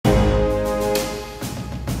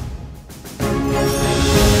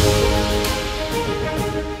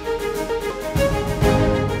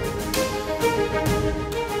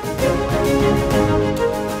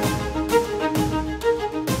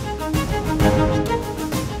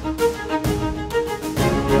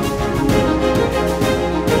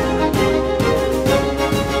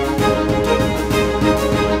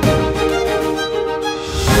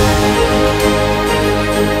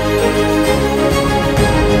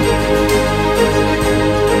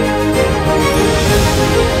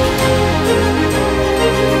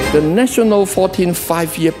The National 14th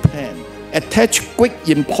Five-Year Plan attached great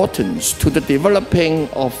importance to the developing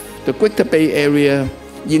of the Greater Bay Area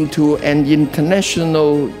into an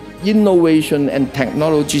international innovation and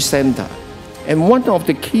technology center. And one of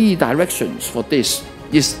the key directions for this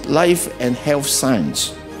is life and health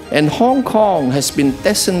science. And Hong Kong has been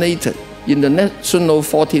designated in the National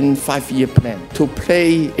 14th Five-Year Plan to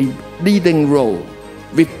play a leading role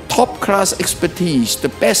with top-class expertise, the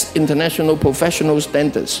best international professional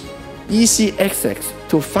standards, easy access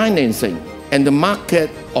to financing and the market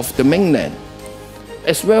of the mainland,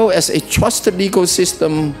 as well as a trusted legal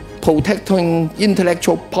system protecting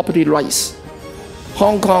intellectual property rights.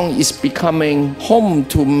 Hong Kong is becoming home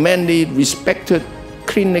to many respected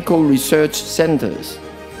clinical research centers.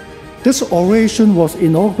 This oration was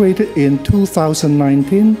inaugurated in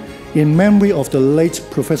 2019 in memory of the late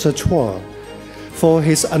Professor Choa for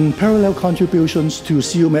his unparalleled contributions to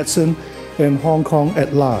CU medicine and Hong Kong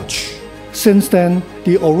at large. Since then,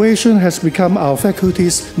 the oration has become our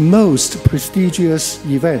faculty's most prestigious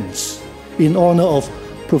event in honor of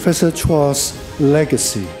Professor Choa's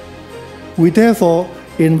legacy. We therefore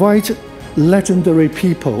invite legendary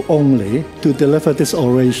people only to deliver this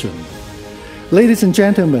oration. Ladies and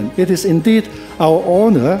gentlemen, it is indeed our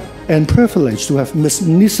honor and privilege to have Ms.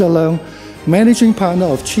 Nisa LEUNG, Managing Partner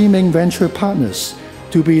of Qiming Venture Partners,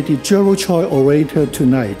 to be the Gerald Choa Orator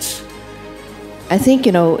tonight. I think,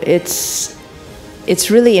 it's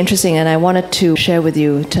really interesting, and I wanted to share with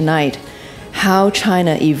you tonight how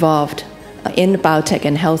China evolved in biotech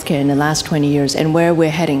and healthcare in the last 20 years and where we're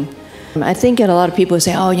heading. I think a lot of people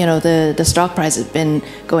say, the stock price has been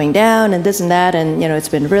going down and this and that, and it's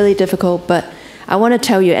been really difficult. But I want to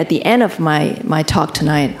tell you at the end of my talk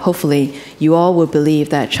tonight, hopefully you all will believe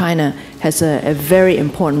that China has a very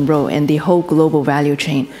important role in the whole global value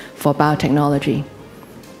chain for biotechnology.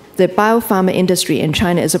 The biopharma industry in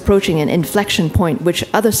China is approaching an inflection point which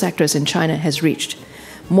other sectors in China has reached.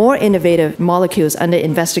 More innovative molecules under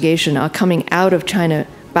investigation are coming out of China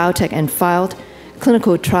biotech and filed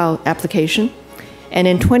clinical trial application. And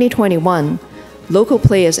in 2021, local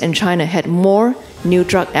players in China had more new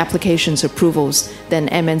drug applications approvals than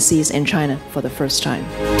MNCs in China for the first time.